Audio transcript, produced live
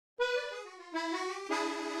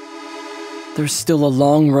There's still a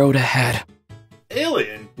long road ahead.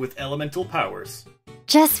 Alien with elemental powers.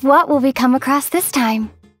 Just what will we come across this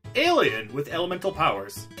time? Alien with elemental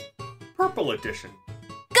powers. Purple edition.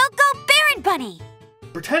 Go Baron Bunny!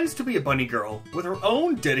 Pretends to be a bunny girl with her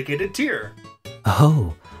own dedicated tier.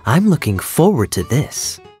 Oh, I'm looking forward to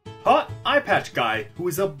this. Hot eye patch guy who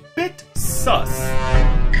is a bit sus.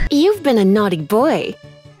 You've been a naughty boy.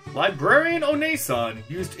 Librarian One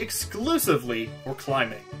used exclusively for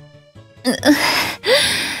climbing.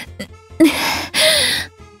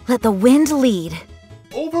 Let the wind lead.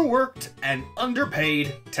 Overworked and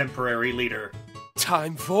underpaid temporary leader.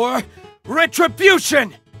 Time for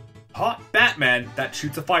retribution! Hot Batman that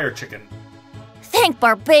shoots a fire chicken. Thank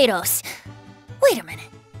Barbados. Wait a minute.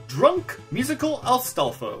 Drunk musical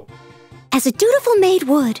Astolfo. As a dutiful maid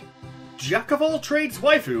would. Jack of all trades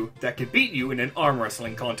waifu that can beat you in an arm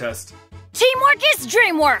wrestling contest. Teamwork is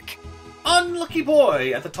dreamwork! Unlucky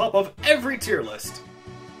boy at the top of every tier list.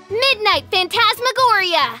 Midnight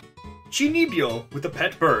Phantasmagoria! Chinibyo with a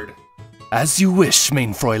pet bird. As you wish,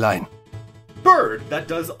 main Fräulein. Bird that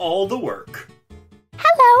does all the work.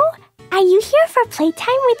 Hello! Are you here for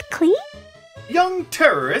playtime with Klee? Young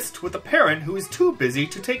terrorist with a parent who is too busy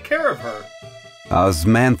to take care of her.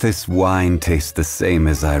 Osmanthus wine tastes the same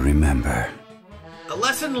as I remember. The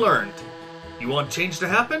lesson learned. You want change to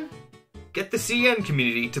happen? Get the CN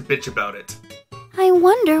community to bitch about it. I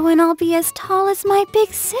wonder when I'll be as tall as my big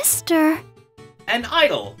sister. An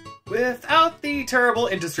idol, without the terrible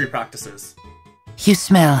industry practices. You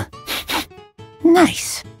smell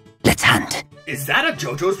nice. Let's hunt. Is that a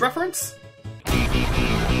JoJo's reference?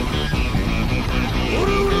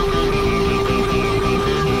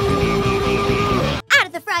 Out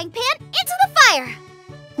of the frying pan, into the fire!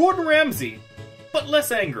 Gordon Ramsay, but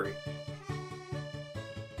less angry.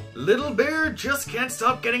 Little Bear just can't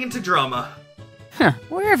stop getting into drama. Huh,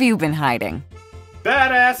 where have you been hiding?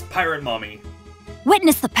 Badass pirate mommy.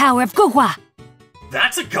 Witness the power of Guoba!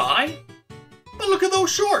 That's a guy? But look at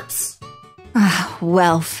those shorts!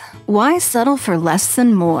 Wealth. Why settle for less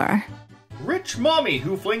than more? Rich mommy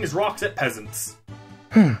who flings rocks at peasants.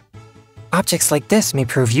 Objects like this may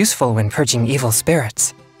prove useful when purging evil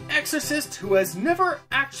spirits. Exorcist who has never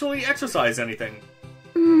actually exercised anything.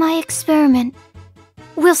 My experiment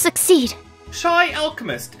will succeed. Shy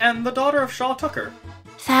alchemist and the daughter of Shaw Tucker.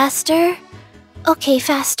 Faster? Okay,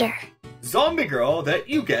 faster. Zombie girl that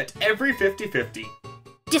you get every 50-50.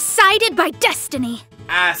 Decided by destiny!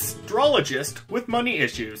 Astrologist with money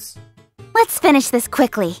issues. Let's finish this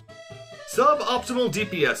quickly. Suboptimal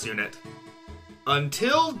DPS unit.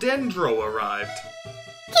 Until Dendro arrived.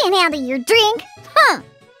 Can't handle your drink? Huh!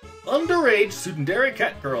 Underage tsundere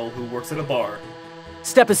cat girl who works at a bar.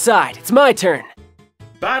 Step aside, it's my turn.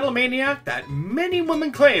 Battle maniac that many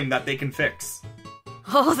women claim that they can fix.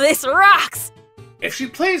 Oh, this rocks! If she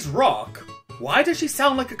plays rock, why does she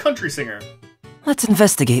sound like a country singer? Let's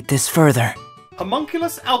investigate this further.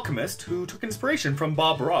 Homunculus alchemist who took inspiration from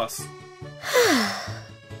Bob Ross.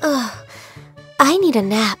 Ugh, I need a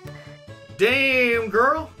nap. Damn,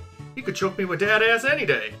 girl. You could choke me with dad ass any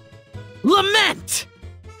day. Lament!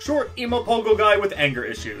 Short emo pogo guy with anger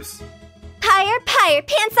issues. Pyre,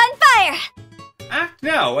 pants on fire! Act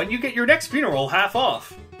now and you get your next funeral half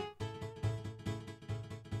off.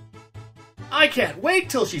 I can't wait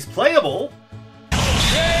till she's playable.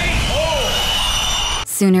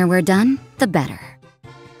 Sooner we're done, the better.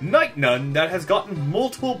 Night nun that has gotten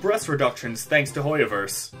multiple breast reductions thanks to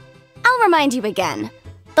Hoyoverse. I'll remind you again.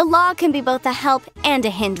 The law can be both a help and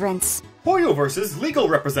a hindrance. Hoyoverse's legal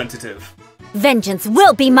representative. Vengeance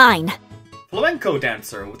will be mine! Flamenco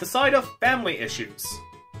dancer with a side of family issues.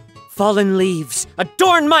 Fallen leaves,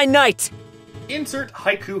 adorn my night! Insert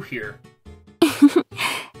haiku here.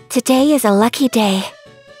 Today is a lucky day.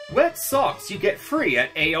 Wet socks you get free at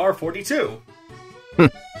AR-42.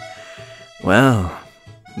 Well,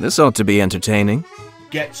 this ought to be entertaining.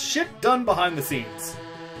 Get shit done behind the scenes.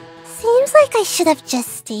 Seems like I should have just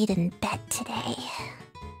stayed in bed today.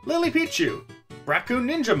 Lily Pichu, Raccoon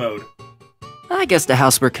Ninja mode. I guess the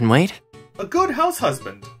housework can wait. A good house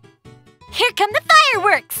husband. Here come the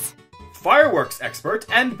fireworks! Fireworks expert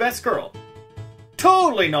and best girl.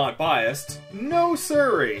 Totally not biased. No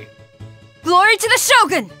siree. Glory to the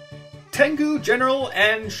Shogun! Tengu General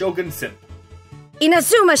and Shogun Simp.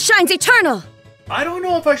 Inazuma shines eternal! I don't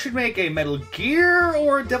know if I should make a Metal Gear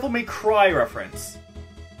or Devil May Cry reference.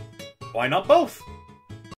 Why not both?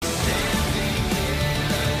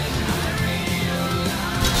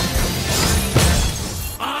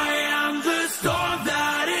 I am the storm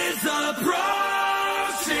that is approaching.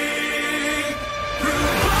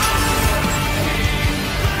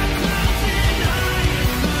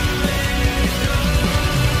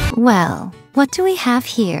 Well, what do we have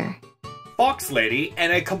here? Fox lady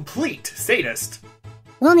and a complete sadist.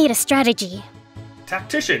 We'll need a strategy.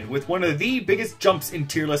 Tactician with one of the biggest jumps in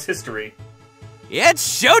tier list history.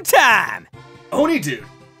 It's showtime! Oni dude,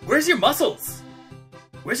 where's your muscles?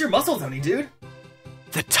 Where's your muscles, Oni dude?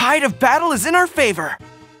 The tide of battle is in our favor.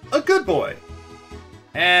 A good boy.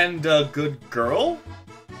 And a good girl?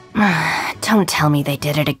 Don't tell me they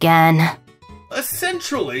did it again.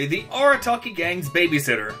 Essentially, the Arataki gang's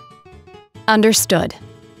babysitter. Understood.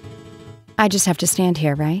 I just have to stand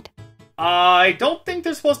here, right? I don't think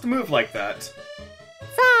they're supposed to move like that.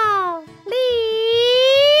 So,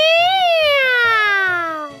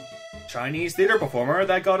 Chinese theater performer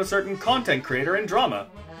that got a certain content creator in drama.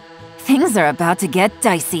 Things are about to get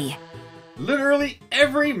dicey. Literally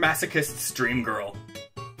every masochist stream girl.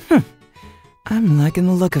 I'm liking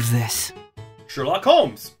the look of this. Sherlock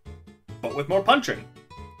Holmes, but with more punching.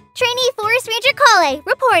 Trainee Forest Ranger Klee,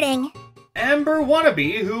 reporting. Amber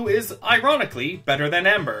wannabe, who is ironically better than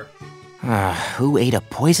Amber. Who ate a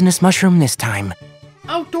poisonous mushroom this time?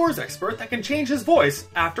 Outdoors expert that can change his voice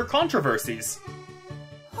after controversies.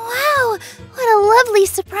 Wow, what a lovely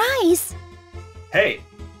surprise. Hey,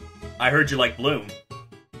 I heard you like Bloom.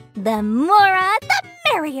 The more, the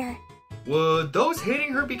merrier. Would those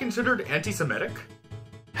hating her be considered anti-Semitic?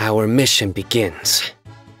 Our mission begins.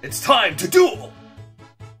 It's time to duel!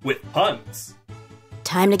 With puns.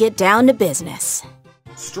 Time to get down to business.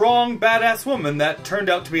 Strong, badass woman that turned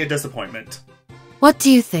out to be a disappointment. What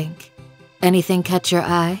do you think? Anything catch your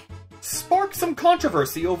eye? Sparked some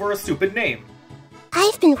controversy over a stupid name.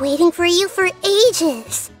 I've been waiting for you for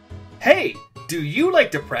ages. Hey, do you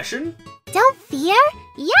like depression? Don't fear,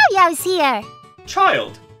 Yao's here.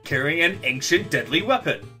 Child, carrying an ancient deadly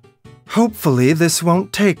weapon. Hopefully this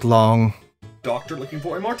won't take long. Doctor looking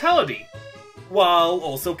for immortality, while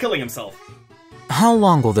also killing himself. How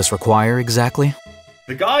long will this require exactly?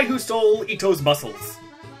 The guy who stole Ito's muscles.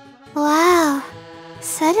 Wow.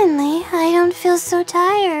 Suddenly, I don't feel so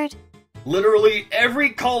tired. Literally every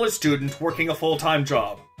college student working a full-time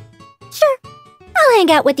job. Sure, I'll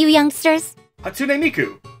hang out with you youngsters. Hatsune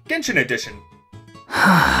Miku, Genshin Edition.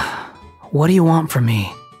 What do you want from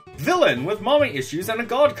me? Villain with mommy issues and a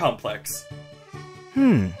god complex.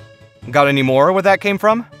 Got any more where that came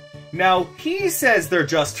from? Now, he says they're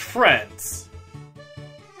just friends.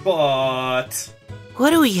 But... What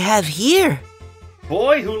do we have here?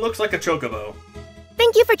 Boy who looks like a chocobo.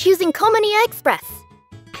 Thank you for choosing Komania Express.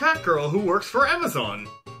 Cat girl who works for Amazon.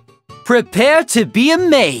 Prepare to be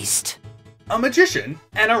amazed. A magician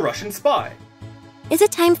and a Russian spy. Is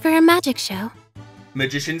it time for a magic show?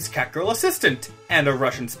 Magician's catgirl assistant and a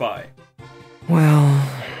Russian spy. Well,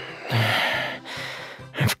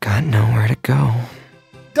 I've got nowhere to go.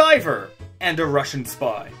 Diver and a Russian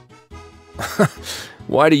spy.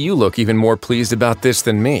 Why do you look even more pleased about this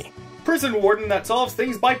than me? Prison warden that solves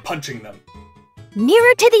things by punching them.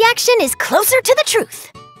 Nearer to the action is closer to the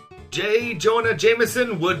truth. J. Jonah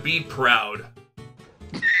Jameson would be proud.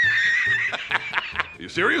 You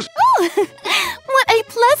serious? Ooh, what a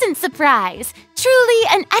pleasant surprise. Truly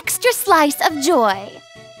an extra slice of joy.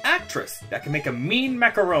 Actress that can make a mean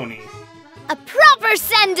macaroni. A proper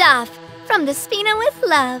send-off from the Spina with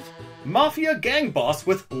love. Mafia gang boss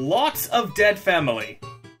with lots of dead family.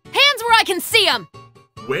 Hands where I can see them!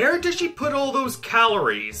 Where does she put all those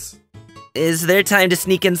calories? Is there time to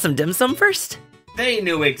sneak in some dim sum first? They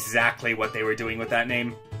knew exactly what they were doing with that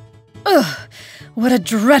name. Ugh, what a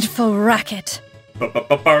dreadful racket.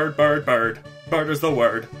 Bird, bird, bird. Bird is the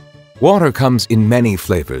word. Water comes in many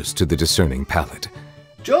flavors to the discerning palate.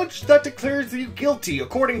 Judge that declares you guilty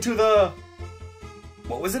according to the...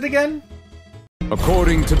 What was it again?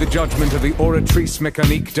 According to the judgment of the Oratrice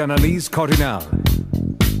Mécanique d'Analyse Cardinale.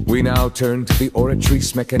 We now turn to the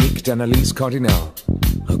Oratrice Mécanique d'Analyse Cardinale.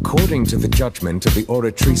 According to the judgment of the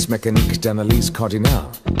Oratrice Mécanique d'Analyse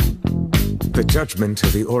Cardinale. The judgment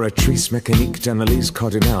of the Oratrice Mécanique d'Analyse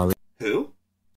Cardinale.